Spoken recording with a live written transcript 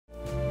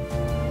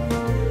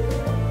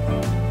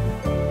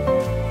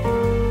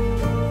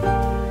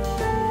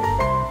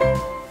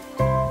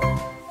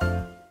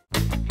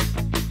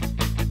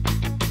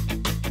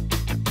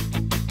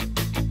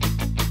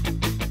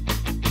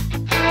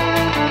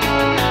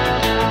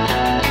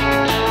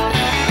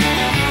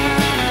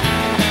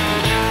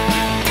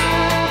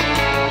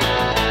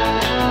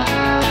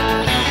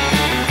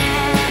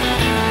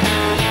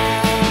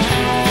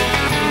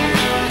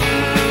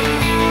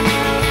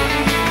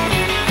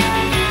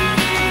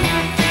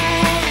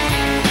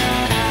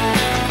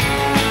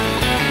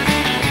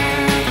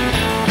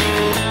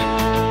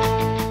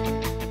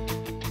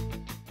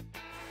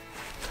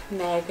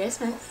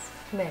Christmas.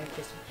 Merry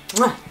Christmas.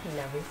 Mwah.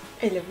 Love you.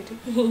 I love you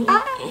too.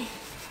 Ah.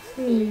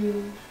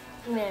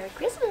 Merry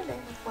Christmas,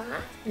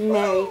 everyone.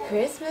 Merry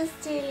Christmas,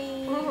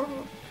 Tilly.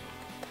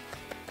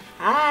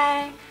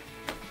 Hi.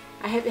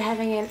 I hope you're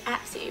having an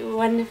absolutely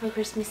wonderful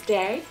Christmas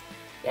day.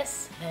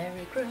 Yes.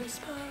 Merry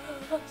Christmas.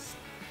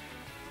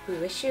 We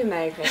wish you a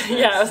Merry Christmas.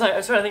 Yeah, I was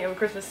trying to think of a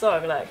Christmas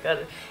song, like, when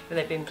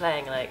they've been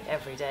playing, like,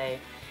 every day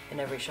in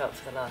every shop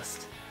for the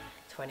last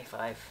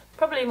 25.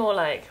 Probably more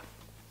like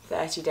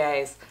 30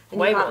 days. And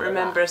way you can't more than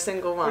remember that. a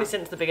single one. Probably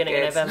since the beginning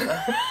of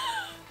November.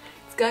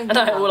 It's going And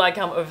well. all I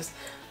come up with is,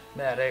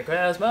 Merry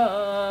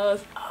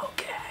Christmas.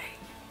 Okay.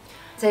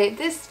 So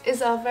this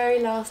is our very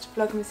last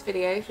Vlogmas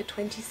video for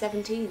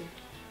 2017.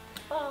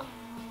 Oh.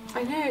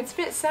 I know, it's a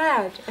bit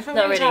sad. I feel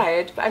Not really really.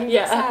 tired, but I'm a bit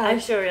Yeah, sad. I'm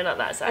sure you're not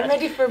that sad. I'm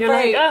ready for a You're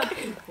break. like,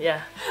 oh.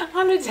 Yeah.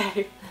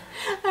 Holiday.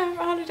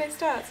 Holiday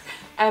starts.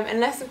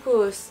 Unless, of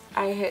course,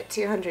 I hit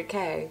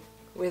 200k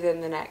within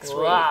the next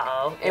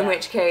Wow. week. In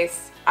which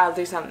case, I'll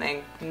do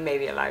something,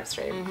 maybe a live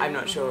stream. I'm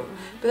not sure.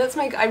 But that's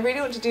my. I really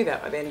want to do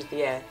that by the end of the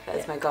year.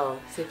 That's my goal.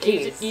 So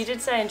please. You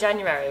did say in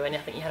January, when I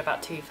think you had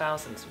about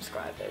 2,000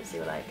 subscribers, you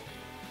were like,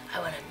 I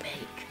want to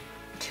make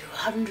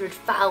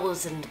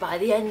 200,000 by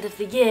the end of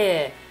the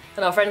year.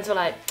 And our friends were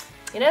like,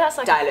 you know, that's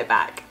like Dial it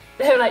back.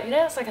 They were like, you know,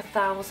 that's like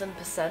 1,000%.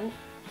 Is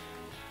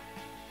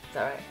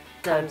that right?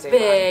 Clumsy A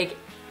big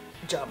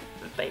jump,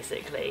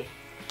 basically.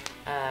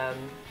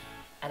 And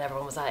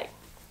everyone was like,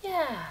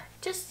 yeah,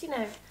 just, you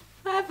know,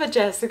 Whatever,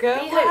 Jessica.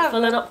 be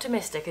hopeful and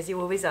optimistic as you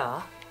always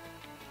are.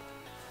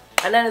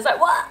 And then it's like,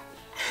 what?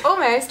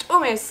 Almost,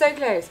 so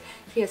close.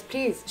 Yes,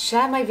 please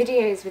share my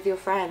videos with your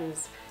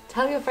friends.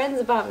 Tell your friends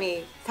about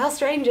me. Tell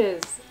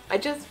strangers. I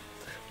just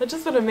want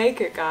to make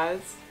it,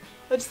 guys.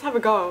 I just have a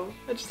goal.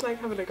 I just like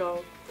having a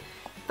goal.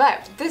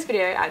 But this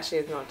video actually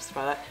is not just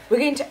about that. We're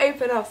going to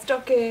open our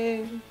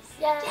stockings.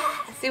 Yeah.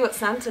 See what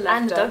Santa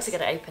left And the us. dogs are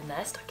going to open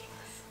their stockings.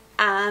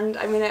 And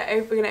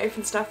we're going to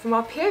open stuff from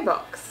our PO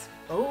box.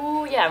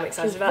 Oh yeah, I'm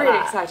excited about really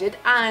that. excited.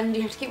 And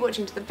you have to keep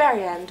watching to the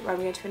very end where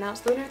I'm going to announce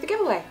the winner of the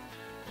giveaway.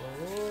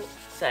 Ooh.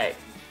 So,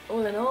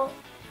 all in all,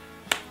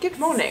 Good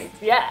morning.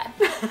 yeah.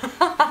 We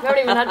haven't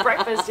even had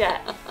breakfast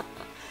yet.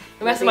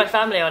 The rest of my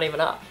family aren't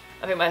even up.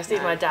 I think I've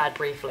seen my dad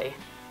briefly.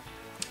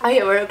 Oh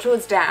yeah, we're at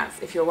Claude's dad's,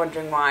 if you're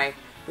wondering why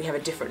we have a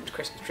different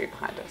Christmas tree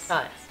behind us. Oh,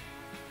 yes.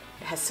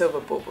 It has silver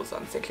baubles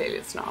on, so clearly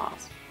it's not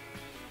ours.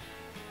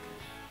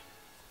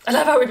 I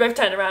love how we both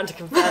turned around to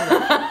confirm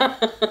that.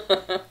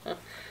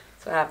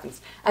 That's what happens.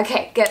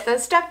 Okay, get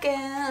those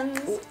stockings.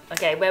 Ooh,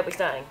 okay, where are we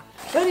starting?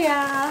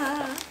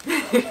 Claudia!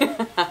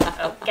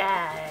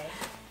 Okay.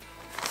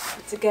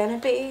 What's it gonna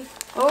be?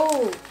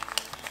 Oh!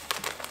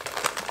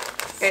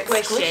 It's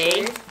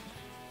Squishy.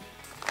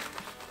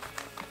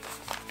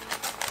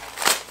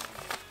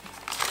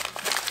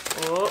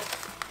 Oh.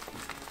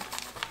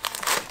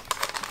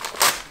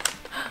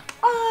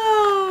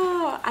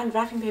 Oh! And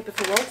wrapping paper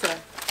for Walter.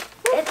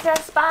 It's a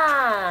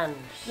sponge.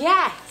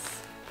 Yes!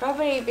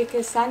 Probably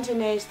because Santa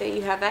knows that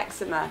you have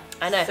eczema.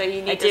 I know. So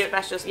you need I a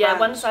special sponge. Yeah,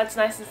 one side's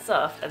nice and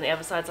soft and the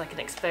other side's like an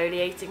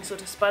exfoliating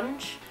sort of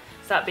sponge.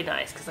 So that'd be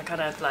nice because I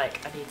kind of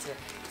like, I need to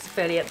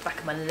exfoliate the back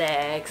of my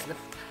legs and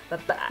the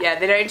back. Yeah,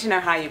 they don't need to know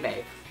how you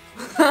bathe.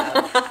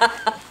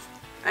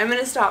 I'm going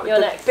to start with Your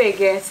the legs.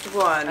 biggest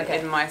one Okay.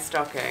 in my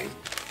stocking.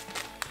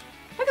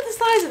 Look at the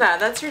size of that,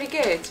 that's really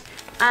good.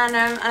 And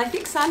I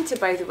think Santa,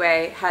 by the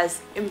way,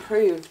 has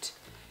improved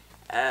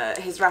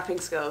his wrapping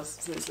skills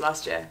since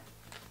last year.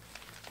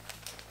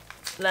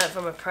 Learned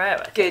from a pro. I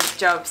think. Good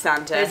job,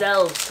 Santa. Those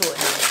elves taught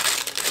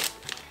him.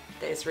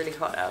 Those really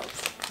hot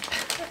elves.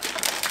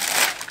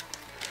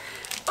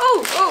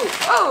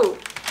 Oh!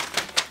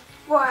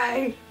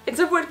 Why? It's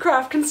a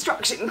woodcraft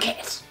construction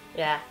kit.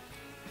 Yeah,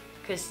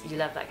 because you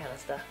love that kind of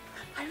stuff.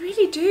 I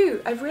really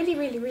do. I really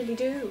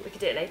do. We could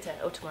do it later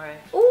or tomorrow.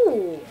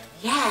 Ooh,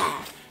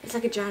 yeah. It's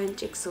like a giant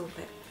jigsaw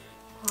bit.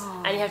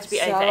 Oh, And you have to be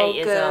so over 8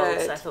 years old,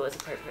 good. so I thought it was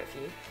appropriate for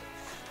you.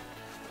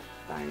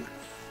 Thanks.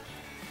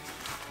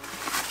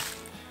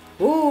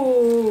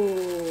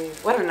 Ooh,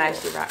 what a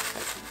nicely wrapped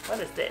present. What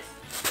is this?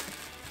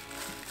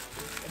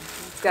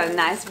 It's got a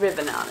nice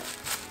ribbon on it.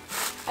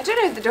 I don't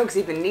know if the dogs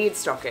even need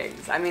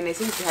stockings. I mean, they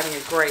seem to be having a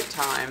great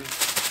time.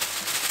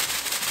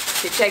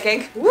 Keep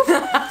shaking.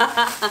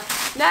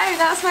 No,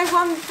 that's my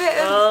one bit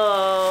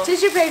of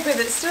tissue paper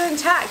that's still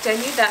intact. I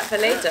need that for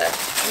later.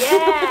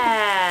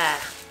 Yeah!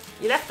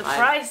 You left the Fine.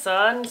 price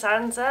on,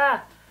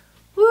 Santa.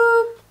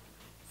 Whoop.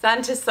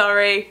 Santa,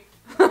 sorry.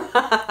 These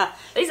are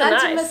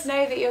Santa nice. must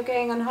know that you're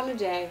going on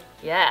holiday.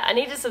 Yeah, I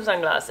needed some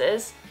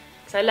sunglasses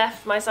because I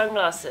left my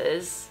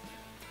sunglasses.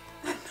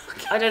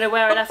 I don't know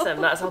where I left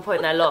them. That's the whole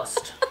point. They're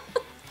lost.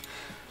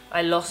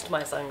 I lost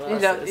my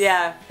sunglasses.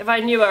 Yeah. If I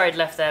knew where I'd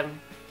left them,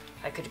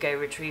 I could go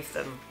retrieve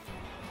them.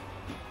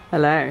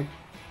 Hello.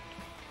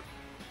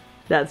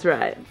 That's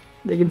right.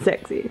 Looking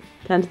sexy.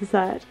 Turn to the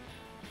side.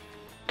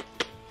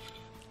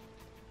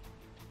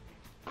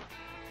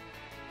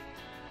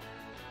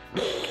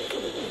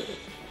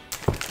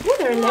 Yeah,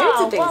 there are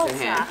loads of things in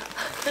here.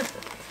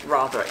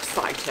 Rather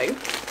exciting.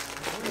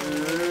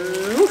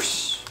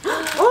 Whoosh.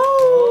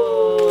 Oh!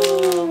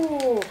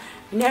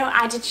 No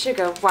added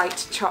sugar,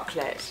 white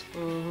chocolate.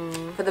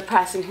 For the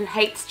person who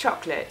hates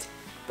chocolate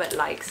but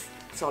likes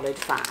solid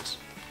fat.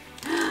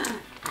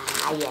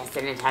 Ah yes,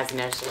 and it has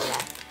no sugar.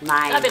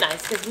 That'd be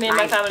nice, because me and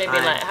my family have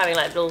been like having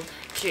like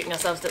shooting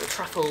ourselves little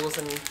truffles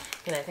and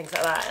you know things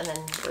like that, and then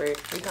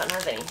we can't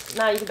have any.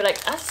 Now you can be like,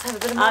 I just have a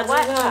bit of my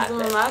white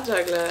chocolate. My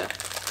chocolate.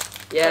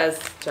 Yes,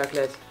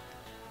 chocolate.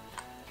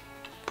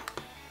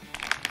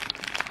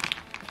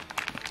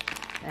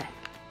 I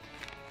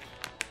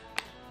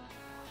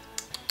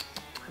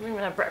haven't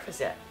even had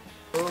breakfast yet.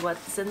 Oh,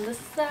 what's in the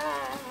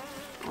sack?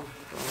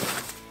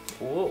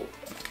 Whoa.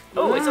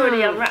 Oh, it's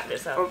already unwrapped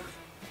itself.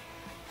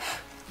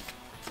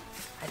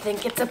 I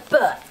think it's a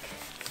book.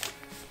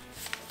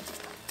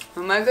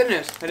 Oh my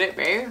goodness, could it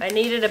be? I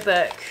needed a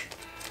book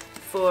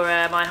for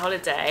my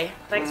holiday.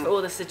 Thanks for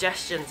all the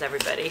suggestions,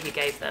 everybody who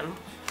gave them.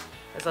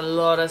 There's a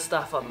lot of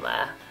stuff on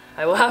there.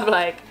 I will have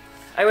like,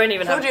 I won't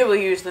even have... I will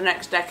use the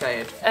next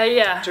decade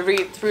yeah. to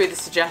read through the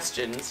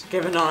suggestions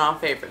given on our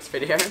favourites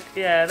video.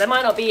 Yeah, there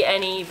might not be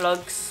any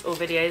vlogs or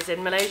videos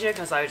in Malaysia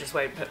because I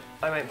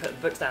won't put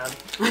the books down.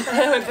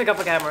 I won't pick up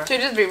a camera. She'll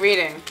just be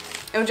reading.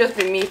 It'll just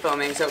be me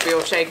filming, so it'll be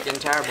all shaky and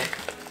terrible.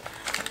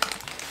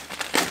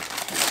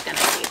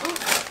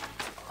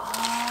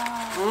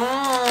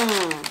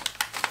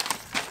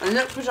 And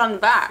look who's on the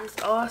back.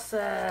 It's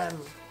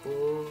awesome.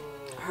 Ooh.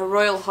 Her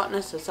royal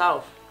hotness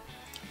herself.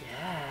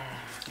 Yeah.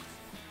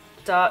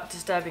 Dark,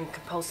 disturbing,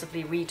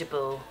 compulsively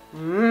readable.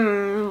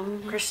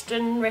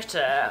 Christian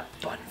Ritter.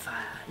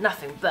 Bonfire.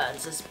 Nothing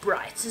burns as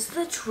bright as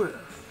the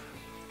truth.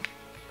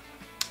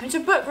 It's a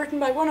book written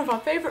by one of our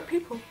favourite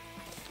people.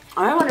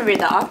 I want to read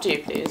that after you,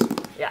 please.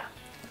 Yeah.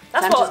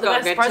 That's Santa's what the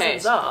best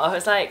presents are.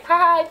 It's like,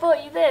 hi, I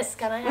bought you this.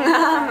 Can I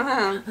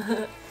have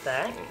that?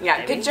 Thanks. Yeah,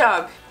 baby. good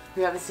job.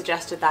 Whoever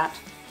suggested that.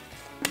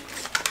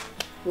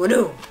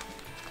 Woohoo!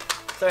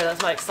 Sorry,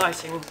 that's my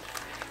exciting.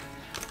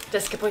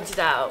 Jessica pointed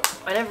out,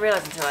 I never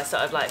realised until I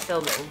started like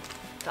filming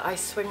that I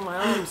swing my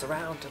arms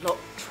around a lot.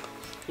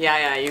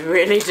 Yeah, you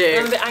really do.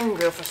 I'm a bit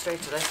angry or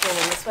frustrated. I swing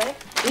in this way.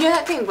 You know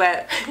that thing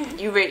where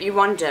you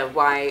wonder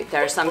why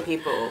there are some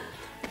people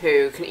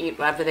who can eat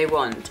whatever they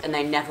want and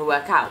they never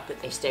work out, but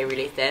they stay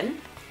really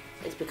thin?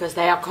 It's because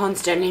they are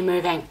constantly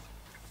moving.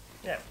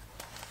 Yeah.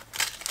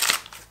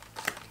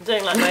 I'm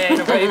doing like my own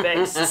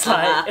aerobics, just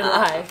like in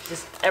life,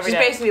 just every day.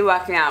 She's basically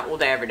working out all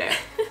day, every day.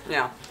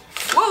 Yeah.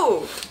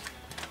 Whoa!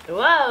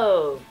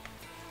 Whoa!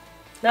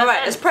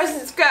 Alright, as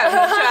presents go, I'm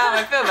not sure how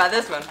I feel about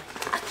this one.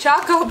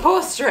 Charcoal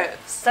paw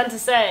strips.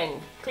 Santa's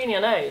saying, clean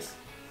your nose.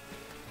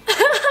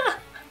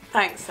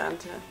 Thanks,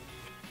 Santa.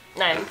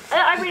 No,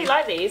 I really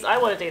like these. I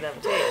want to do them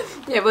too.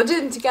 Yeah, we'll do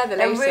them together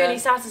later. They're really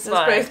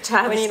satisfying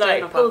when you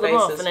like pull them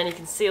off and then you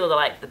can see all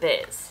the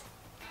bits.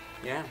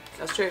 Yeah,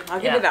 that's true. I'll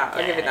give you that.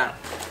 I'll give you that.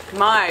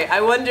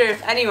 I wonder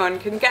if anyone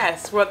can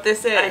guess what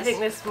this is. I think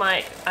this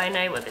might. I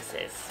know what this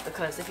is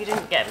because if you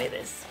didn't get me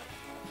this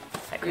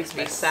at Christmas,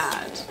 you'd be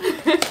sad.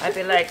 I'd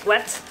be like,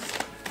 what?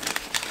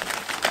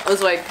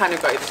 Also, I kind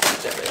of got you this one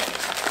separately.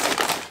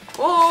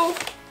 Oh,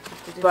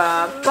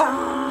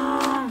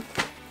 ba-bam.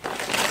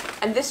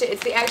 And this is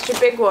the extra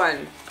big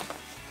one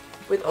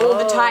with all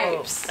the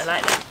types. I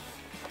like that.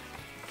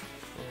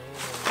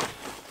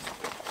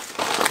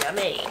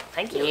 Yummy.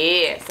 Thank you.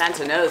 Yeah,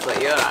 Santa knows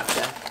what you're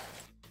after.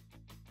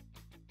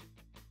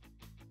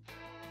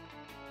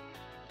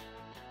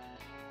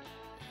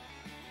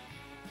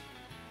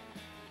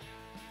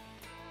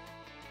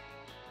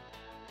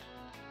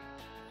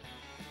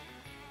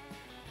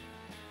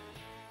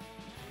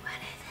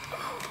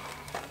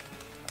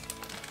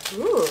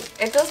 Ooh,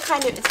 it feels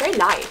kind of, it's very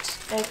light,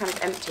 very kind of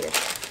empty.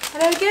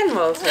 Hello again,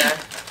 Walter.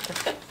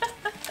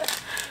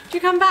 Do you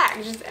come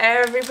back? Just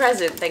every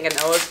present thinking,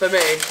 oh, it's for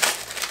me.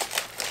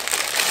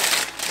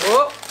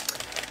 Oh.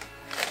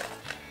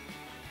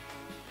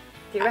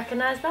 Do you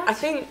recognise that? I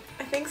think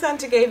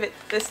Santa gave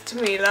this to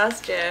me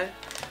last year,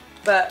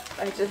 but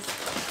I just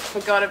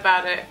forgot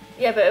about it.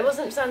 Yeah, but it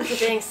wasn't Santa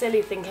being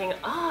silly thinking,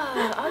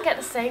 I'll get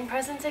the same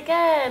present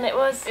again. It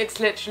was... It's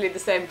literally the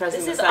same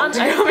present this that is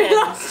Santa got me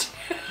last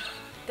year.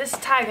 This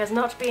tag has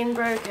not been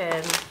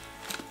broken.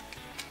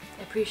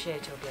 I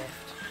appreciate your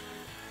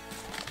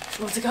gift.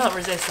 Walter can't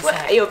resist the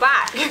tag. You're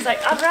back. He's like,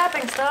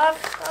 unwrapping stuff.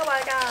 Oh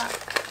my god.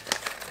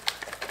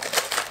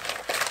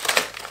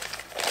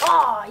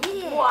 Oh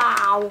yeah.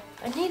 Wow.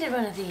 I needed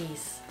one of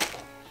these.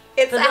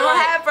 It's a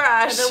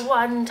hairbrush. For the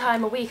one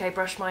time a week I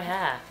brush my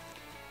hair.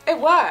 It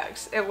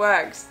works. It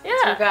works. Yeah.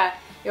 To be fair,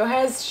 your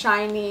hair's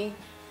shiny.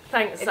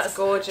 Thanks. It's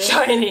gorgeous.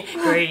 Shiny,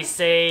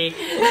 greasy.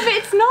 No, but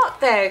it's not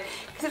though,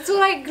 because it's all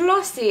like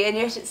glossy and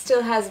yet it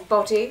still has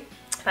body.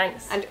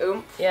 Thanks. And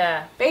oomph.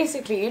 Yeah.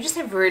 Basically, you just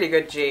have really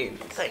good genes.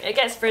 So it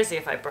gets frizzy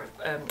if I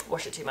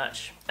wash it too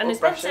much. And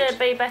it's meant to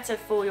be better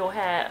for your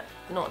hair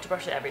not to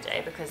brush it every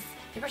day, because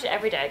if you brush it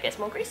every day it gets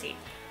more greasy.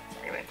 So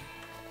anyway.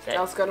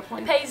 That's got a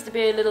point. It pays to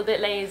be a little bit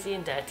lazy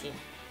and dirty.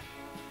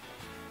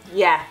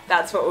 Yeah,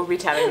 that's what we'll be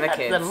telling the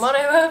kids. That's the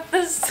motto of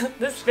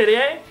this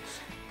video.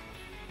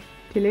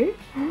 Tilly?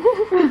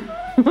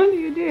 What are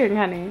you doing,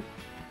 honey?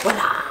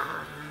 Voila!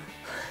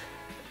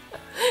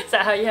 Is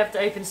that how you have to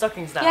open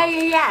stockings now?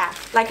 Yeah.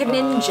 Like a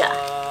ninja.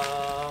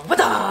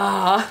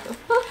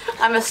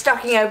 I'm a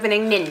stocking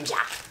opening ninja.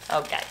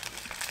 Okay.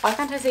 Why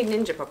can't I say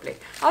ninja properly?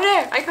 Oh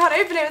no, I can't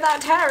open it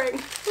without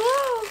tearing.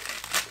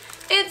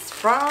 It's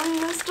from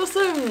Mr.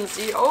 Sims,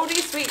 the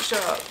oldie sweet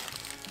shop.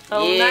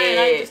 Oh no,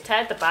 you just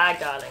teared the bag,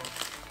 darling.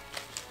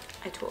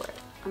 I tore it.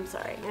 I'm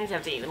sorry. You need to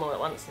have to eat them all at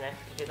once, you know, if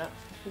you do that.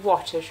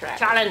 What a shred.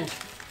 Challenge!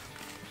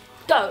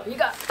 Go! You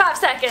got 5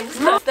 seconds!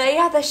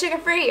 They're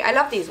sugar-free. I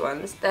love these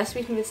ones. They're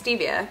sweetened with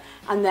stevia,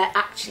 and they're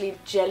actually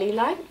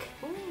jelly-like.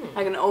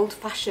 Like an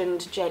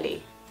old-fashioned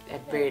jelly.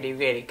 They're really,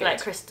 really good.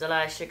 Like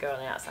crystallized sugar on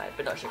the outside,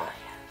 but not sugar.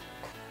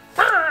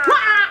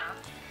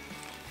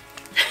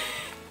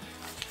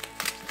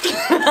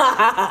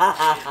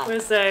 We're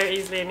so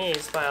easily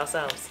amused by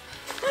ourselves.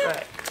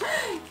 Right.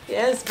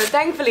 Yes, but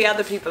thankfully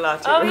other people are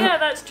too. Oh yeah,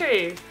 that's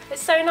true.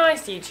 It's so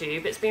nice,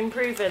 YouTube. It's been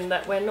proven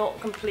that we're not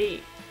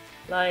complete,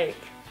 like,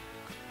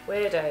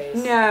 weirdos.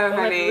 No,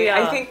 honey.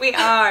 I think we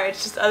are.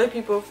 It's just other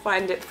people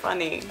find it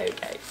funny.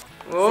 Okay.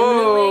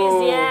 Whoa. Some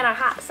Louisiana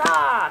hot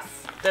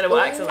sauce. Don't know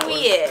what accent that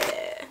was.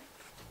 Yeah.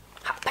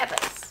 Hot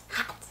peppers.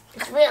 Hot.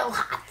 It's real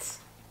hot.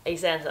 Are you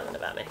saying something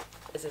about me?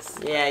 Is this?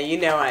 Yeah, you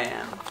know I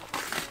am.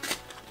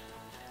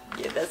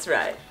 Yeah, that's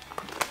right.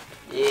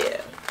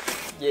 Yeah.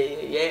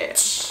 Yeah.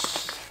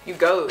 You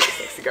go,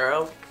 sexy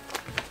girl.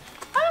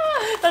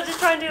 I'll just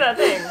try and do that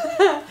thing.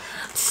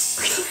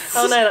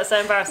 Oh no, that's so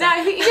embarrassing. No,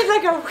 I think you did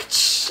like a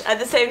whoosh at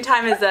the same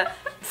time as a...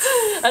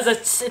 As a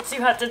it's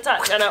too hot to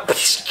touch, and I'm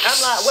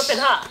like whipping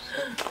hot.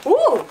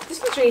 Ooh, this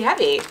one's really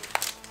heavy.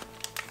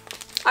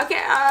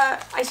 Okay,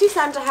 I see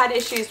Santa had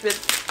issues with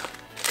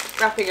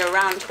wrapping a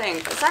round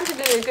thing, but Santa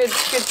did a good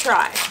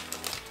try.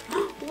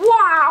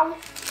 Wow!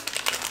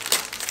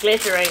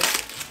 Glittery.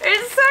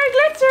 It's so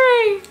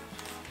glittery!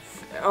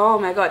 Oh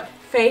my god.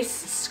 Face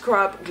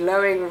scrub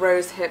glowing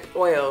rosehip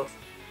oil.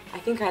 I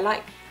think I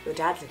like your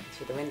dad looking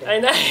through the window. I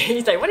know.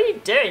 He's like, what are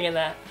you doing in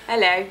there?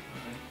 Hello.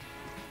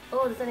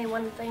 Oh, there's only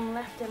one thing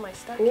left in my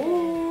stocking.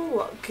 Ooh,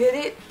 what could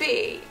it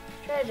be?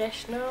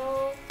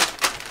 Traditional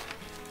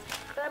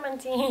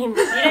clementine. You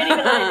don't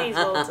even like these,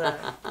 Walter.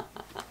 What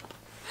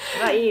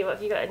about you? What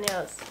have you got in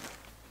yours?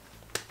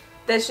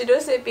 There should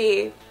also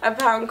be a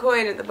 £1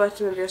 coin at the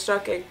bottom of your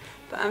stocking,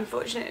 but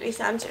unfortunately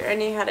Santa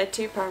only had a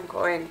 £2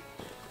 coin,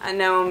 and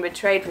no one would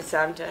trade with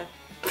Santa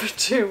for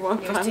two £1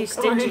 coins. You were too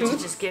stingy to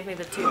just give me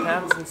the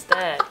 £2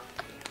 instead.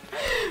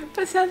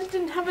 But Santa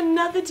didn't have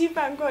another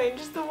 £2 coin,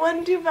 just the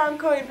one £2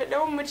 coin, but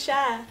no one would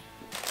share.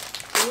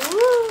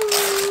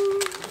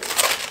 Ooh.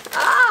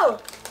 Oh!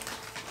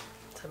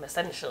 Some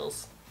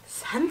essentials.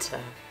 Santa?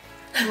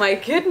 My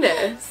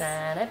goodness.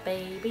 Santa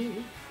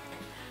baby.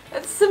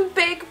 That's some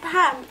big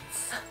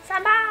pants.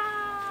 Santa!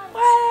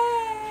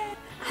 Way!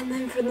 And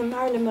then from the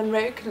Marilyn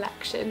Monroe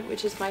collection,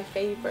 which is my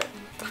favourite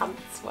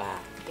pants wear,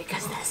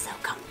 because they're so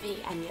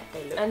comfy and yet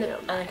they look real nice.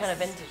 And they're kind of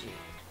vintagey.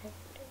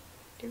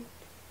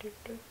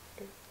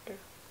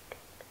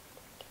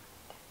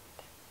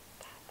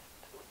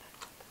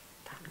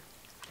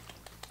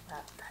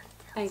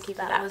 Thank you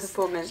for that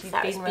performance.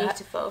 That was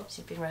beautiful.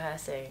 She's been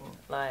rehearsing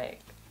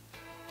like...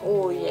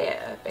 Oh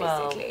yeah,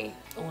 basically.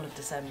 Well, all of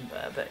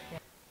December, but yeah.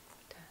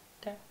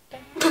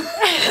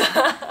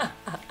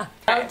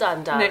 Well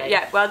done, darling. No,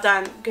 yeah, well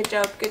done. Good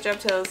job,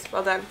 Tills.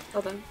 Well done.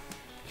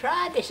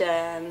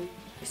 Tradition.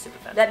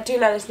 Do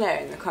let us know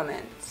in the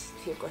comments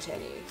if you've got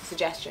any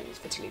suggestions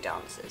for Tilly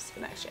dances for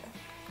next year.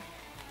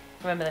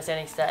 Remember, there's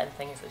only certain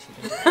things that she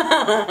can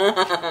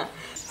do.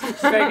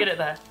 She's very good at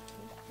that.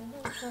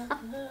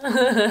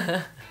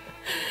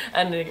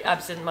 And the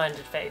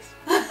absent-minded face.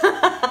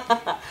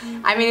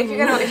 I mean, if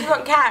you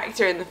want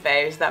character in the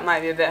face, that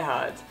might be a bit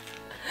hard.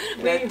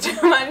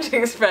 Too much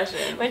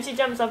expression. When she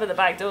jumps up at the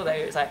back door, though,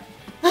 it's like.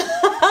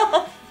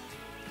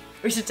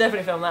 We should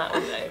definitely film that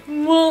one,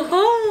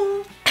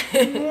 though.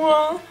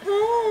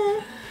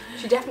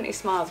 She definitely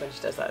smiles when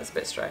she does that. It's a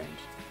bit strange.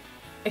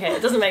 Okay,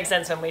 it doesn't make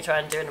sense when we try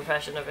and do an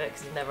impression of it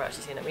because you've never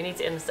actually seen it. We need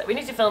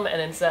to film it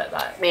and insert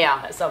that.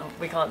 Yeah.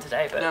 We can't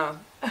today, but no,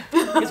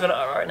 because we're not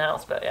at our own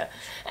house. But yeah.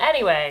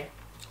 Anyway.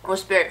 Or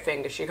spirit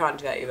fingers. She can't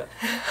do that either.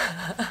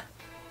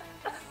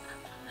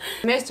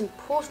 The most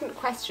important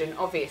question,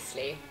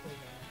 obviously,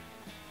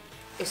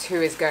 is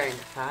who is going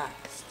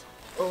first.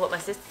 Well, what my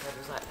sister said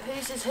was like,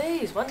 whose is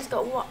whose? One's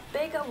got what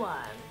bigger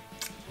one?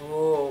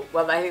 Oh,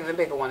 well, I think the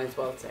bigger one is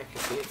Walter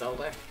because he is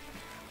older.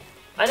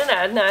 I don't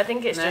know. No, I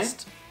think it's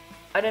just.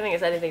 I don't think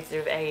it's anything to do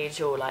with age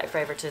or like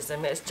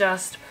favoritism. It's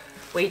just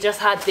we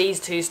just had these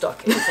two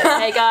stockings. So,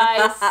 hey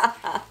guys,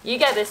 you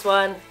get this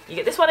one. You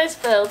get this one is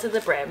filled to the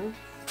brim.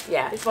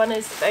 Yeah. This one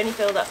is only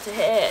filled up to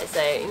here.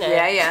 So you know.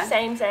 Yeah.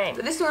 Same.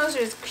 But this one also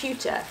is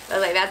cuter.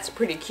 Like that's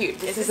pretty cute.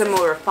 This is a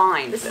more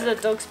refined. This is a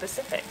dog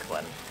specific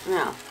one.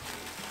 Yeah.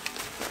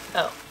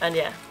 Oh, and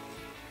yeah,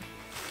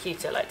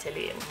 cuter like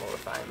Tilly and more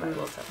refined like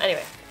Walter.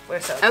 Anyway, we're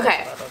so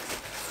excited about dogs.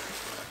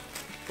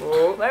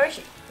 Oh. Where is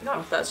she?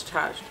 Oh, that's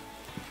attached.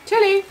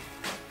 Tilly,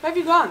 where have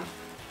you gone?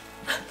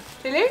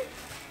 Tilly?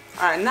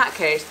 Alright, in that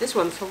case, this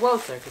one's for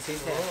Walter because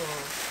he's here.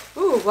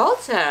 Ooh,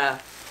 Walter.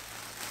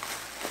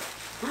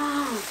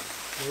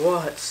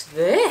 What's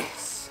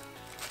this?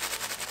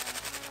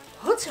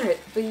 What's it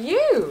for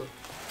you?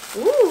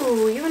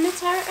 Ooh, you want to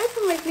tear it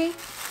open with me?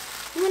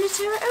 You want to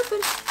tear it open?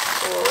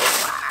 Oh,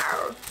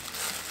 wow.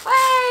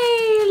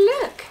 Hey,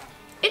 look.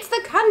 It's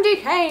the candy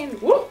cane.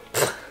 Whoop.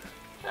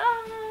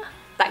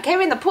 That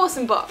came in the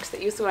porcelain box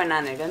that you saw in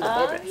Nana and the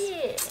favourites.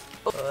 Yeah.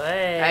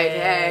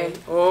 Okay.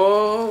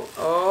 Oh.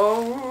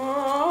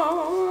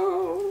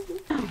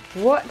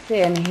 What's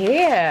in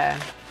here?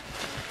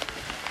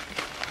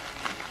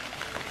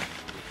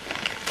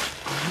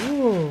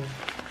 Ooh.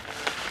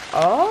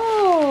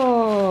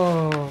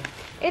 Oh.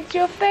 It's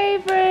your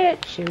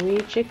favourite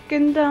chewy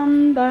chicken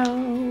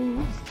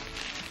dumbbells.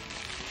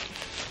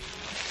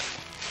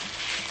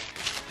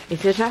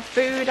 Is it a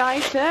food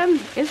item?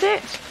 Is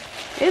it?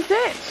 Is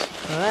it?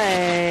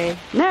 Hey.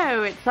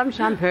 No, it's some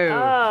shampoo.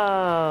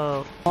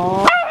 Oh.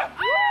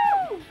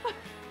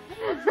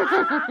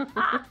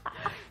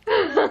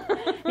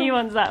 He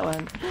wants that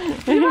one.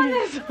 You want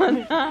this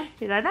one?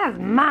 He's like, that's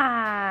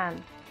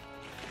mine.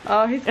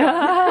 Oh, he's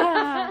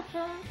got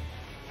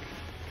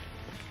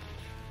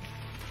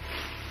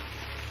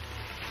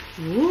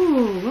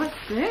Ooh, what's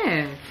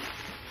this?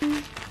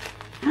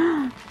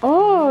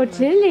 Oh,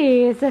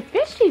 Tilly, it's a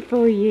fishy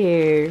for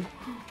you.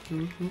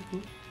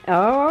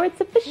 Oh,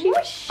 it's a fishy.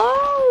 Whoosh.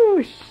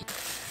 Oh.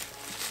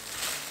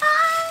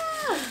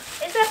 Ah,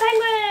 it's a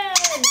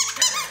penguin.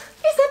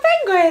 It's a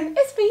penguin.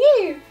 It's for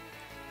you.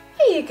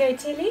 Here you go,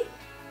 Tilly.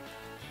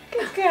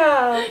 Good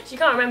girl. She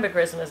can't remember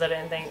Christmas, I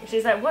don't think.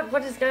 She's like,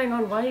 what is going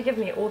on? Why are you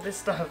giving me all this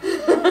stuff?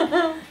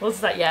 What's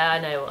that? Yeah, I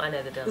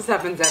know the deal. This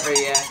happens every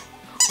year.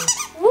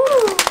 Woo!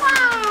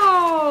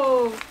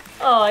 Wow!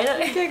 Oh, you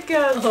know. Good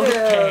girl,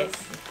 Okay.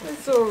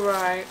 It's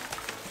alright.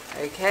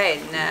 Okay,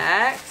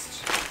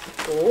 next.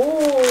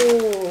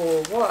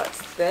 Oh,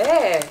 what's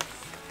this?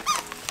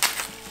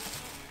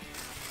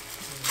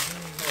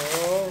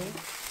 Oh.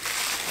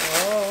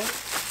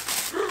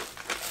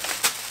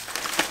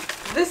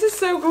 This is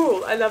so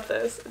cool. I love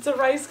this. It's a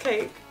rice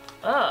cake.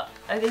 Oh,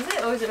 is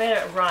it? Or is it made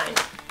out of rind?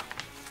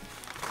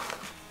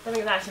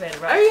 Something's actually made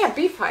of rice. Oh yeah,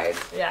 beef hide.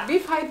 Yeah.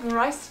 Beef hide and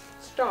rice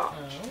starch.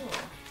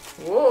 Oh.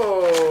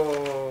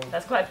 Whoa.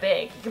 That's quite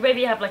big. You could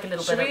maybe have like a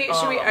little bit of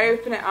Should we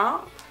open it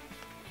up?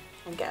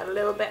 And get a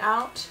little bit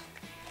out?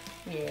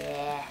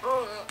 Yeah.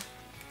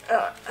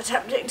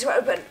 Attempting to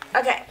open.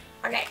 Okay.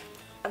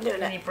 I'm doing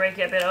Can it. you break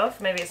it a bit off?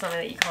 Maybe it's something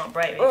that you can't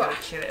break. Maybe you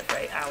gotta chew it for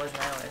 8 hours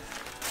and hours.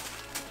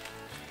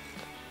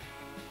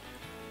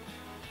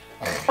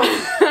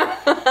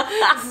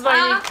 This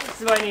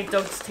is why you need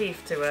dog's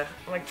teeth to oh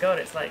my god,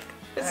 it's like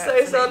It's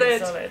so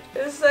solid.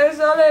 It's so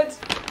solid.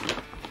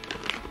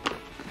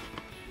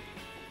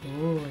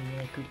 Oh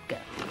yeah, good girl.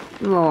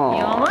 Oh,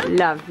 You want one?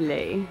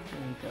 lovely.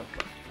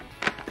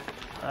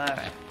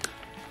 Alright.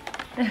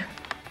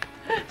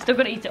 Still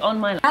gotta eat it on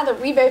my Now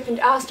that we've opened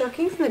our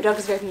stockings and the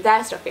dogs have opened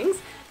their stockings,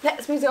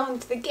 let's move on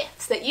to the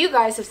gifts that you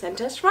guys have sent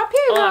us from our PO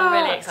box. Oh, I'm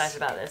really excited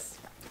about this.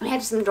 We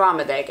had some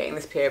drama there getting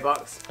this PO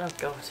box. Oh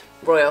god.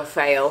 Royal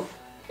fail.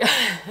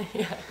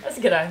 Yeah, that's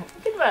a good one.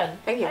 Good one.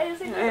 Thank you.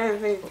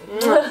 Hey,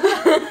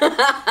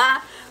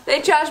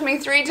 They charged me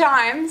 3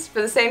 times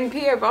for the same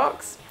PO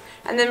box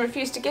and then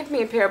refused to give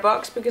me a PO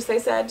box because they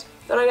said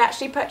that I'd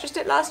actually purchased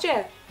it last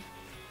year.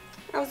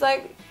 I was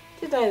like,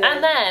 did I?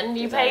 And then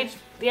you paid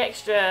the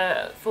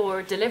extra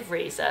for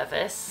delivery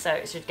service, so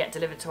it should get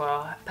delivered to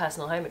our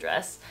personal home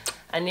address.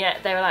 And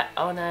yet they were like,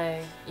 oh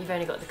no, you've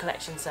only got the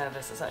collection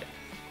service. I was like,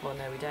 well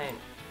no we don't.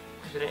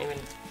 Because we don't even...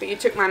 But you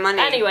took my money.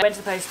 Anyway, went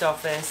to the post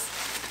office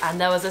and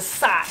there was a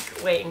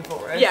sack waiting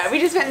for us. Yeah, we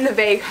just went in the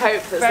vague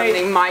hope that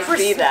something might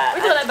be there.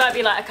 We thought there might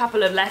be like a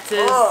couple of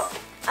letters. Oh,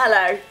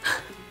 hello.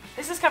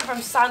 This has come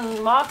from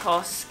San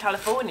Marcos,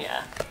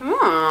 California.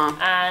 Oh.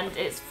 And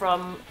it's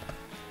from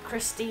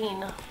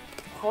Christine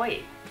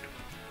Hoyt.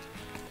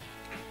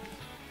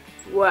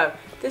 Whoa.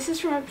 This is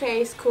from a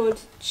place called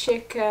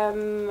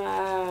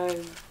Chickamauga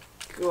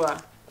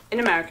in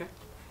America.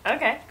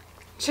 Okay.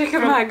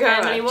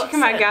 Chickamauga.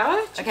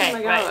 Chickamauga? Okay,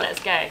 right, let's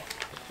go.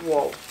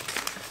 Whoa.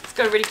 It's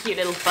got a really cute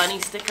little bunny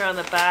sticker on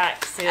the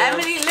back. Sealed.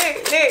 Emily,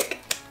 look.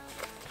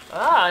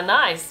 Oh,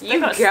 nice.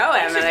 You go,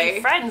 Emily.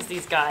 Friends,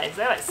 these guys.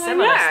 They're like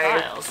similar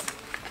styles.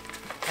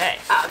 Okay.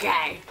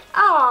 Okay.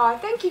 Oh,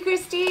 thank you,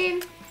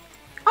 Christine.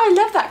 I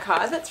love that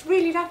card. That's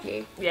really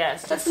lovely. Yeah,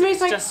 That's the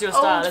most like just your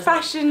style,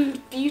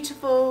 old-fashioned,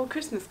 beautiful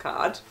Christmas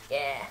card.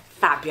 Yeah.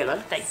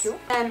 Fabulous. Thank you.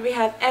 And we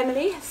have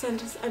Emily has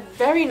sent us a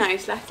very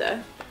nice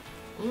letter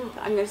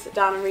that I'm going to sit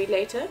down and read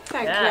later.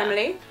 Thank you,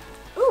 Emily.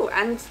 Ooh,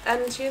 and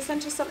she has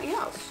sent us something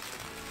else.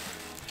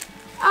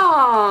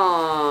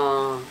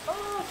 Aww.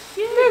 Oh,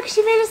 cute. Look,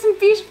 she made us some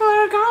beautiful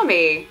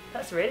origami.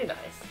 That's really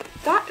nice.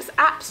 That is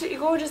absolutely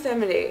gorgeous,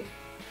 Emily.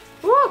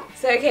 Woo.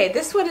 So, okay,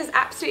 this one is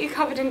absolutely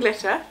covered in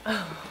glitter.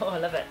 Oh, I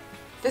love it.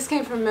 This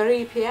came from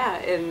Marie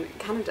Pierre in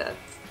Canada.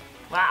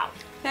 Wow.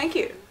 Thank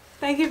you.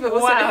 Thank you for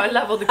also... Wow, I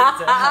love all the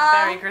glitter.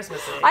 Very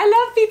Christmassy. I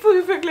love people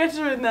who put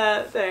glitter in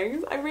their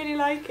things. I really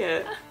like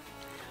it.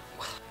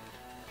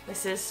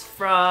 This is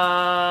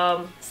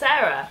from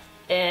Sarah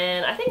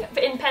I think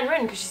in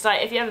Penryn, because she's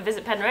like, if you ever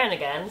visit Penryn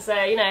again,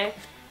 so you know.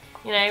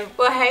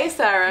 Well, hey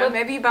Sarah,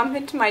 maybe you bump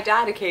into my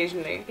dad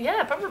occasionally.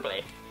 Yeah,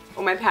 probably.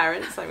 Or my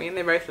parents, I mean,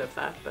 they both live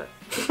there, but...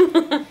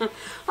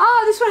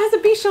 Oh, this one has a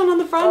bichon on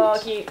the front. Oh,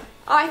 cute.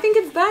 Oh, I think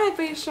it's their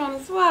bichon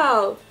as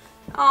well.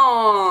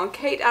 Oh,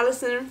 Kate,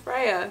 Alison and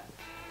Freya.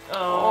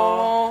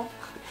 Oh.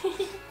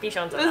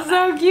 Bichons are They're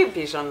so cute,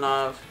 bichon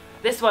love.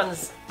 This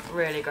one's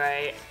really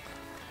great.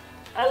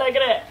 I look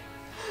at it.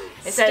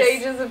 It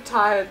Stages says of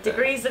tiredness.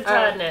 degrees of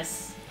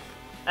tiredness.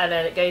 And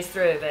then it goes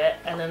through a bit.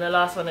 And then the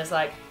last one is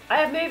like, I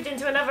have moved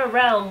into another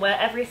realm where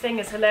everything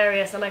is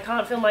hilarious and I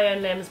can't feel my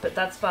own limbs, but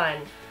that's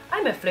fine.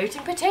 I'm a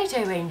floating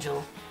potato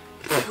angel.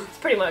 It's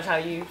pretty much how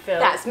you feel.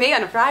 That's me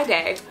on a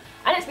Friday.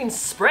 And it's been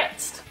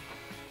spritzed.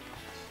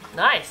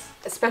 Nice.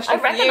 Especially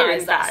for you,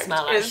 recognise in that fact.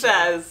 smell, It actually.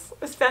 says,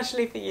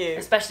 especially for you.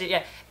 Especially,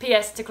 yeah.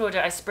 P.S. to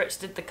Claudia, I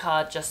spritzed the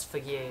card just for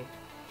you.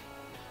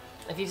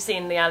 If you've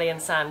seen the Ali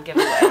and Sam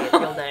giveaway,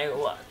 you'll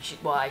know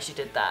why she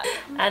did that.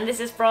 And this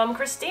is from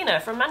Christina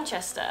from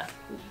Manchester.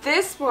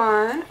 This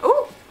one,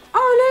 oh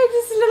look,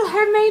 this is a little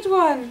homemade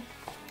one.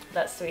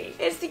 That's sweet.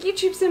 It's the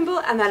YouTube symbol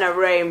and then a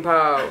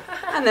rainbow.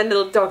 And then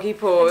little doggy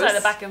paws. It's like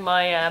the back of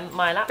my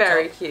my laptop.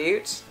 Very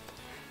cute.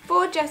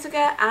 For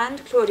Jessica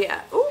and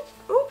Claudia. Oh,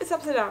 it's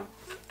upside down.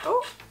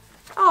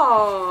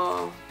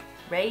 Oh.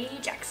 Ray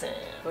Jackson.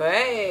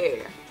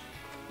 Way.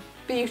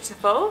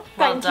 Beautiful. Well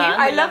Thank done. you.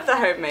 I love the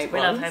homemade ones. We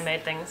love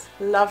homemade things.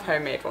 Love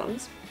homemade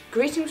ones.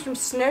 Greetings from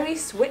snowy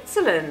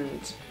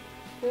Switzerland.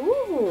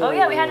 Ooh. Oh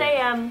yeah, we had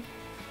a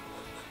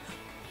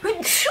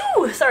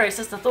sorry, it's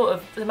just the thought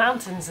of the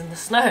mountains and the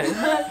snow.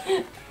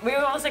 We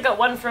also got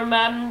one from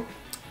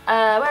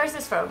where is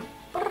this from?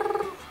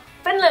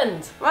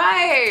 Finland.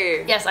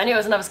 Right. Yes, I knew it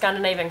was another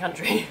Scandinavian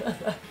country.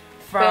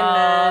 From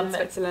Finland,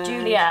 Switzerland.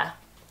 Julia.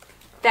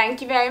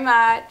 Thank you very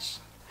much.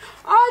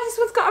 Oh, this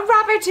one's got a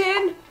rabbit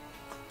in.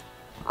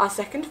 Our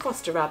second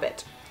foster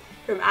rabbit.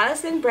 From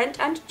Alison, Brent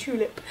and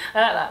Tulip.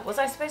 I like that. Was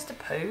I supposed to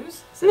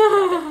pose?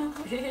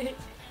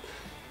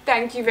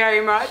 Thank you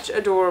very much.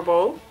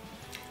 Adorable.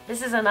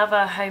 This is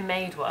another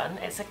homemade one.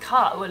 It's a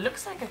card. Well, it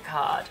looks like a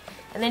card.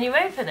 And then you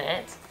open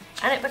it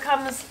and it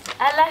becomes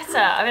a letter.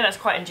 I mean, that's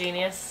quite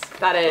ingenious.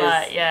 That is.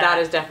 Yeah. That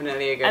is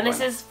definitely a good one. And this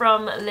is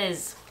from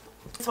Liz.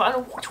 This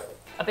one,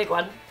 a big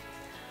one.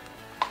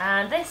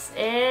 And this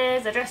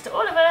is addressed to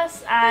all of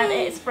us, and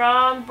it's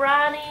from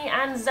Brani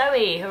and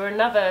Zoe, who are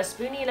another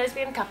spoony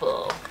lesbian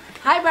couple.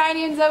 Hi,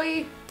 Bryony and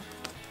Zoe.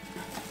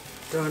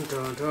 Dun,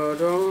 dun, dun,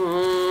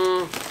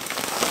 dun.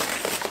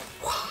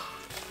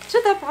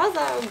 To the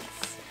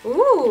presents.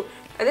 Ooh,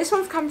 and this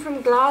one's come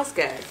from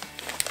Glasgow.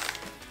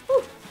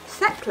 Ooh,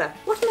 Thekla.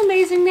 What an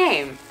amazing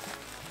name.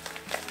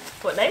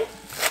 What name?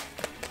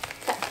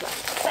 Thekla.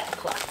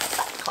 Thekla.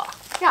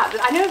 Thekla. Yeah,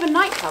 I know of a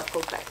nightclub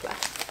called Thekla.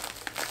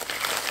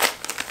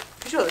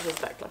 I'm sure this is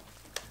Thekla.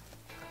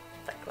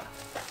 Thekla.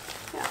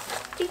 Yeah.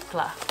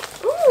 Thekla.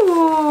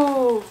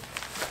 Ooh.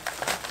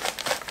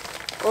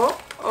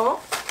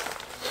 Oh.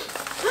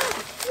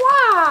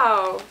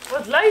 Wow.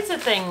 With loads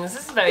of things.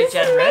 This is very This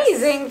generous.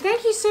 is amazing.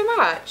 Thank you so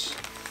much.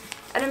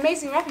 An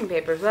amazing wrapping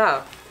paper as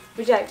well.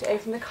 Would you like to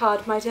open the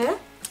card, my dear?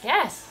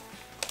 Yes.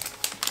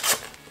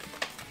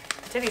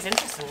 Tilly's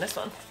interested in this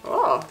one.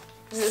 Oh.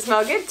 Does it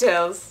smell good,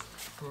 Tills?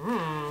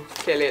 Mmm.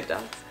 Clearly it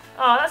does.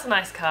 Oh, that's a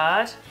nice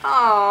card.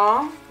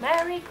 Aww.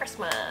 Merry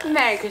Christmas.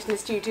 Merry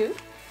Christmas to you too.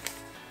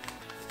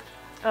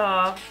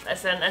 Oh,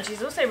 listen, and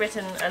she's also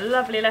written a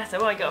lovely letter.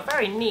 Oh, I got a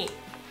very neat,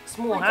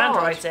 small Oh my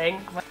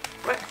handwriting.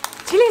 Right.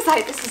 Tilly's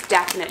like, this is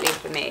definitely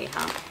for me,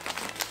 huh?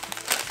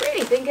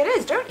 Really think it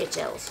is, don't you,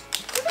 Tills?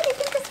 I really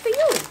think it's for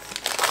you.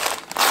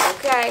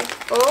 Okay.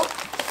 Oh.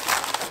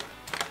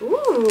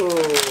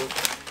 Ooh.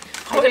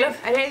 I don't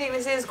think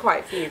this is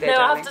quite for you, though, No,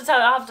 darling.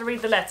 I have to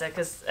read the letter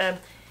because in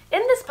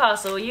this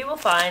parcel you will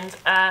find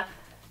hand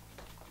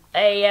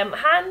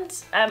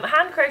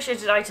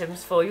crocheted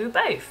items for you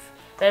both.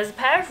 There's a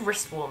pair of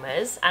wrist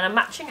warmers and a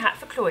matching hat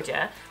for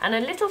Claudia and a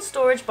little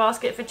storage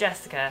basket for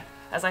Jessica,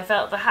 as I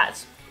felt the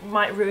hat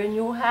might ruin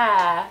your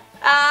hair.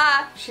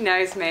 Ah, she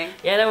knows me.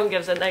 Yeah, no one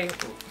gives a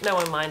no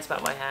one minds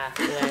about my hair.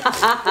 You know,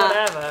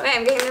 whatever. Wait,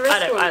 I'm getting the wrist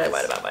I warmers. don't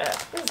mind about my hair.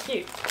 This is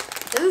cute.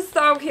 This is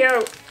so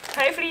cute.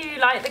 Hopefully you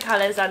like the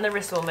colours and the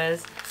wrist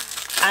warmers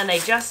and they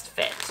just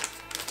fit.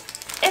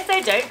 If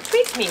they don't,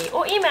 tweet me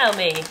or email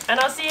me and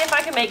I'll see if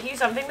I can make you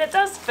something that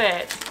does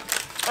fit.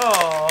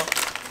 Oh,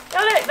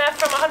 look, they're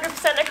from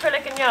 100%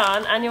 acrylic and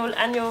yarn and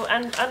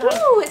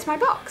Ooh, it's my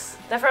box.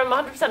 they're from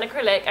 100%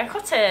 acrylic and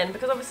cotton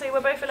because obviously we're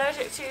both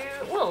allergic to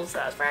wool, so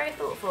that's very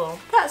thoughtful.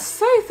 That's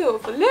so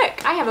thoughtful.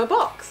 Look, I have a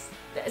box.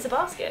 It's a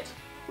basket.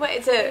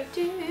 Wait, it's a...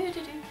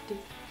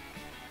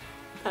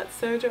 That's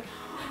so true.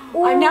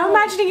 I'm now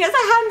imagining it as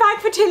a handbag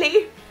for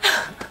Tilly.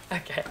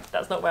 Okay,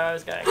 that's not where I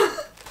was going.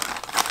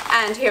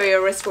 And here are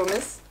your wrist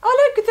warmers.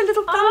 Oh, look at the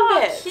little thumb Oh,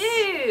 bits.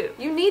 cute.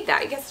 You need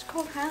that. It gets to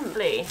cold hands.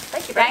 Lovely.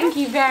 Thank you very Thank much.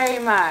 you very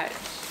much.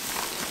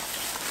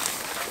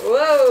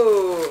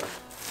 Whoa.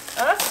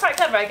 Oh, that's quite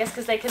clever, I guess,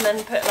 because they can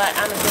then put like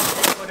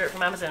Amazon, order it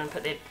from Amazon and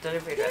put the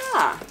delivery address.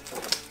 Yeah.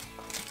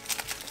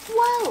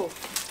 Well.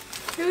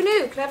 Who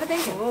knew? Clever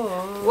thinking.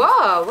 Oh.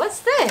 Whoa, what's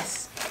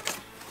this?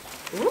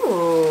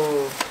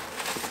 Ooh.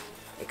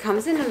 It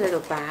comes in a little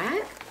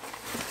bag.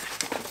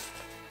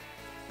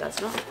 That's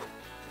not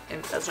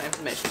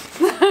information.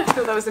 I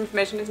thought that was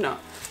information, it's not.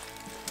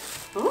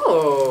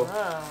 Oh.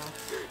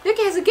 Look,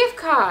 it has a gift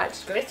card.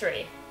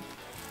 Glittery.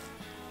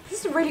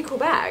 This is a really cool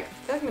bag. I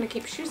feel like I'm going to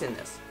keep shoes in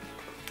this.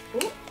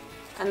 Ooh.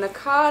 And the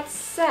card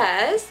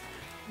says,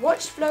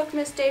 watched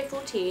Vlogmas Day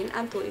 14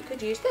 and thought you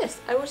could use this.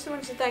 I also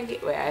wanted to thank you.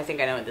 Wait, I think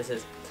I know what this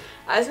is.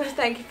 I just want to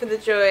thank you for the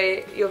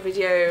joy your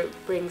video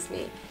brings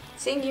me.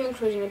 Seeing you and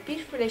Claudia in a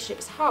beautiful relationship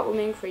is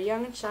heartwarming for a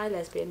young and shy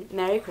lesbian.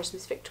 Merry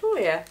Christmas,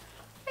 Victoria.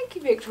 Thank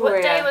you, Victoria.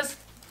 What day was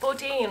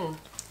 14?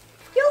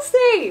 You'll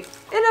see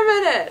in a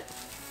minute.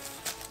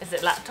 Is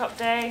it laptop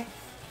day?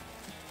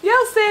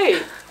 You'll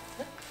see.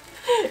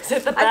 Is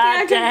it the I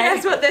bad think I can day?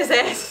 guess what this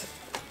is.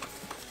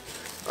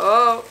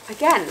 Oh,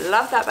 again,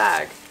 love that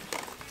bag.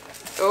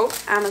 Oh,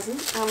 Amazon.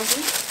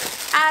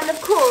 And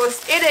of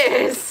course, it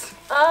is.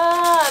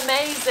 Ah,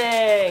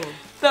 amazing.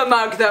 The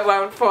mug that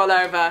won't fall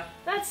over.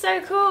 That's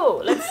so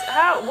cool.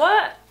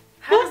 What?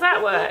 How does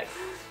that work?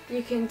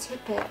 You can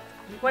tip it.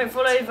 Won't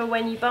fall over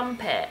when you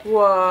bump it. Whoa.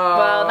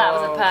 Well, that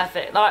was a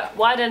perfect,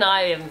 why didn't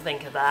I even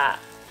think of that?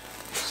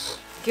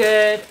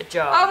 Good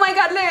job. Oh my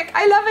god, look,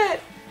 I love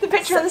it. The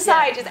picture on the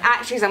side is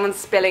actually someone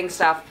spilling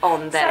stuff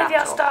on their Save your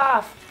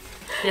laptop. stuff.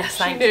 Yes,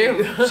 thank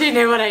you. She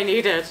knew what I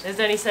needed. There's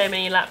only so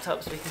many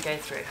laptops we can go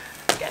through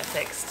to get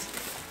fixed.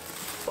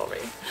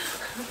 Sorry.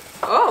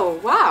 Oh,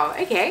 wow,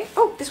 okay.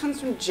 Oh, this one's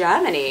from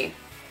Germany.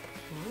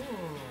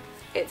 Ooh.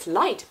 It's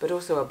light, but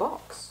also a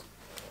box.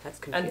 That's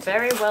confusing. And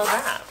very well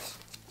wrapped.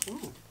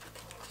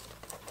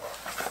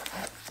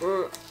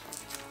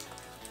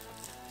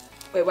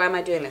 Wait, why am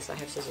I doing this? I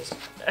have scissors.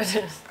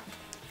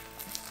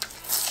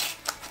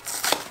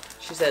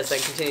 She says, then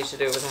continues to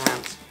do it with her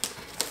hands.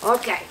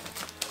 Okay.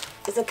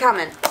 It's a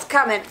coming. It's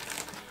coming.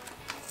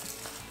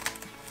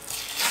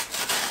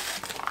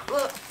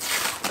 Ooh.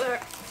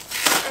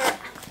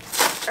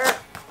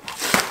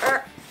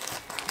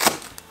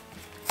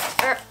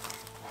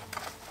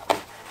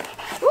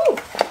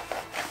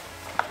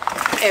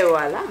 Et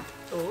voila.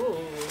 Ooh.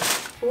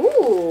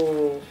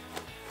 Ooh.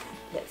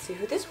 Let's see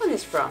who this one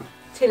is from.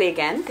 Tilly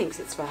again thinks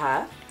it's for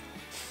her.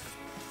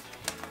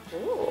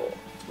 Ooh.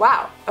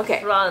 Wow.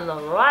 Okay. From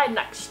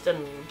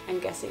Reinexton. I'm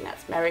guessing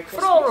that's Merry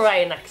Christmas. From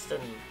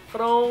Reinexton.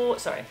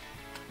 Sorry.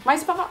 My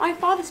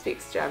father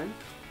speaks German.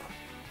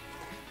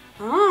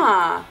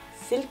 Ah,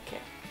 Silke.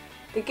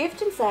 The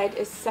gift inside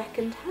is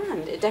second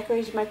hand. It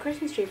decorated my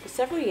Christmas tree for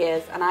several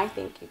years and I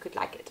think you could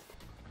like it.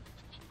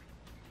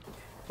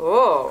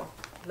 Oh.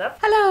 Love.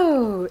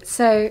 Hello!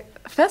 So,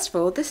 first of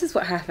all, this is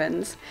what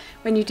happens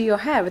when you do your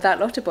hair without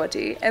Lotta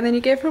Body and then you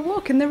go for a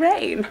walk in the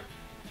rain.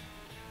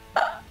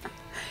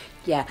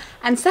 Yeah,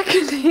 and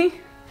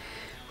secondly,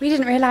 we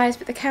didn't realise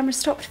but the camera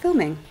stopped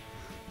filming.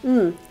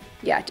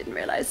 Yeah, I didn't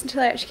realise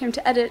until I actually came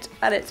to edit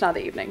and it's now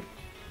the evening.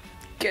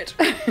 Good.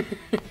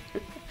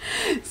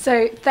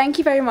 So, thank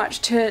you very much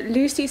to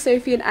Lucy,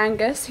 Sophie and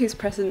Angus, whose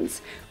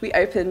presents we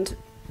opened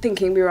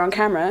thinking we were on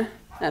camera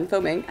and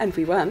filming, and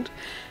we weren't.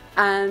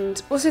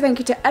 And also thank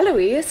you to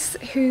Eloise,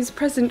 whose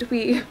present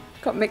we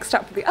got mixed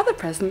up with the other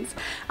presents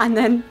and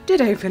then did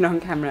open on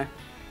camera.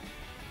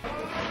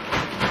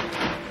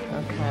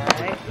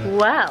 Okay,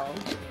 well,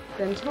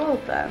 then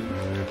told them.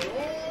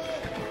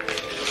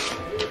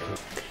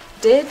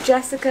 Dear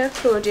Jessica,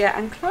 Claudia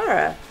and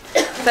Clara,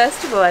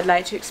 first of all I'd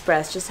like to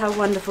express just how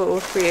wonderful all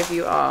three of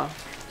you are.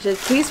 So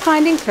please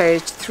find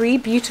enclosed 3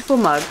 beautiful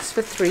mugs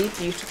for 3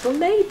 beautiful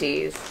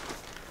ladies.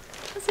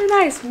 That's so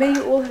nice. May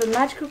you all have a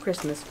magical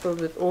Christmas filled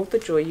with all the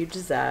joy you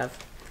deserve.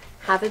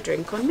 Have a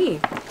drink on me,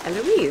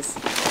 Eloise.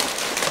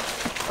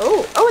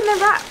 Oh, and they're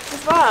wrapped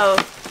as well.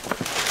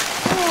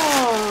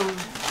 Oh.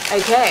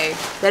 Okay,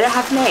 they don't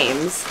have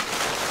names.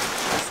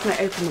 I'm just going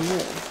to open them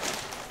all.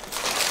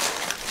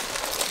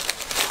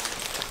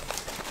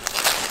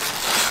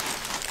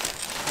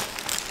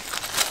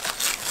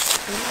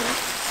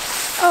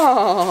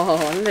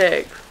 Oh,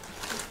 look.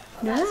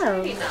 No. That's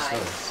really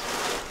nice.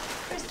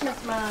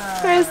 Christmas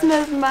mug.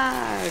 Christmas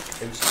mug.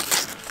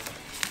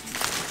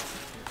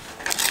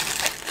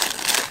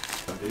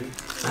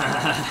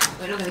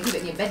 We're not going to keep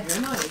it in your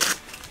bedroom, are you?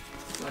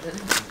 I don't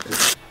know.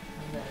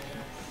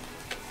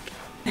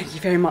 Thank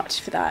you very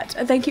much for that.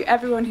 And thank you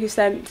everyone who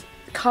sent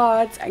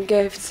cards and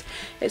gifts.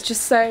 It's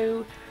just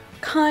so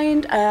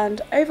kind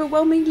and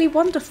overwhelmingly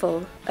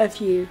wonderful of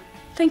you.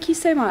 Thank you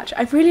so much.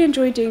 I've really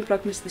enjoyed doing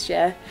Vlogmas this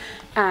year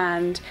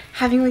and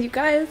having with you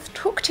guys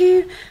talk to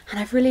you, and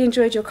I've really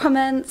enjoyed your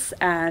comments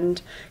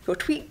and your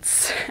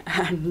tweets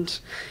and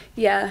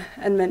yeah,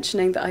 and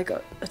mentioning that I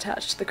got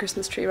attached to the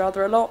Christmas tree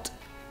rather a lot.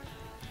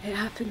 It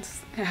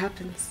happens,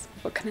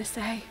 what can I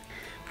say?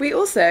 We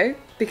also,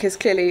 because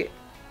clearly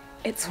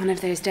it's one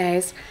of those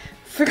days,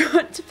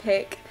 forgot to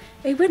pick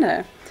a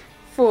winner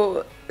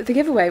for the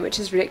giveaway, which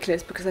is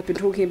ridiculous because I've been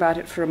talking about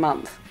it for a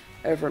month,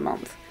 over a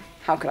month.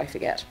 How could I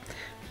forget?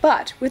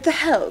 but with the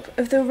help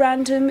of the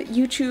random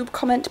YouTube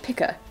comment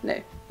picker.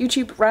 No,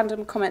 YouTube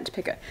random comment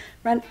picker.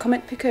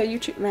 Comment picker,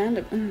 YouTube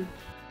random.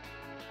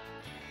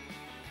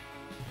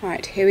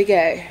 Right, here we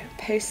go.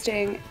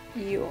 Posting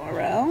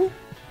URL.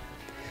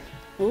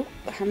 Oh,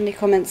 how many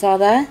comments are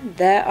there?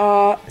 There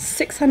are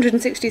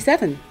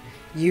 667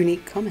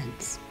 unique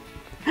comments.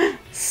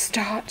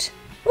 Start.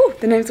 Oh,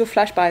 the names will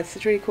flash by. This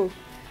is really cool.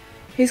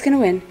 Who's gonna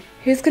win?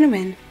 Who's gonna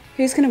win?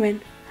 Who's gonna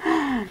win?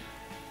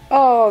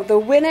 Oh, the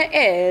winner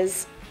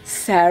is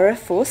Sarah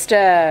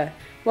Forster.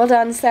 Well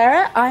done,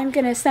 Sarah. I'm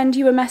gonna send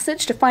you a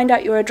message to find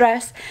out your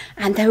address,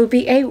 and there will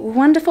be a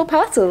wonderful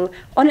parcel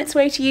on its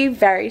way to you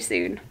very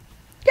soon.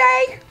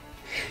 Yay!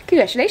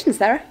 Congratulations,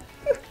 Sarah.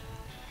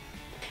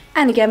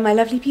 And again, my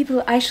lovely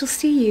people, I shall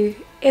see you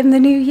in the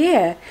new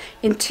year,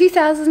 in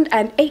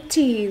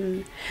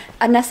 2018.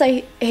 Unless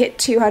I hit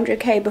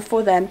 200k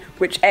before then,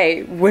 which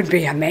A, would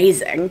be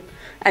amazing,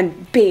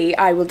 and B,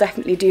 I will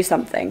definitely do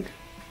something.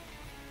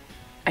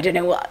 I don't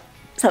know what.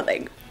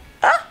 Something.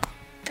 Ah!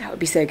 That would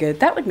be so good.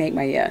 That would make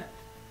my year.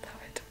 That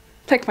would.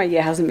 Like my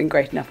year hasn't been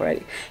great enough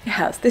already. It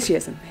has. This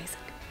year's amazing.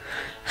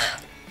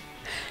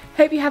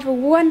 Hope you have a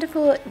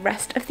wonderful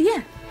rest of the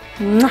year.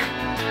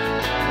 Mwah.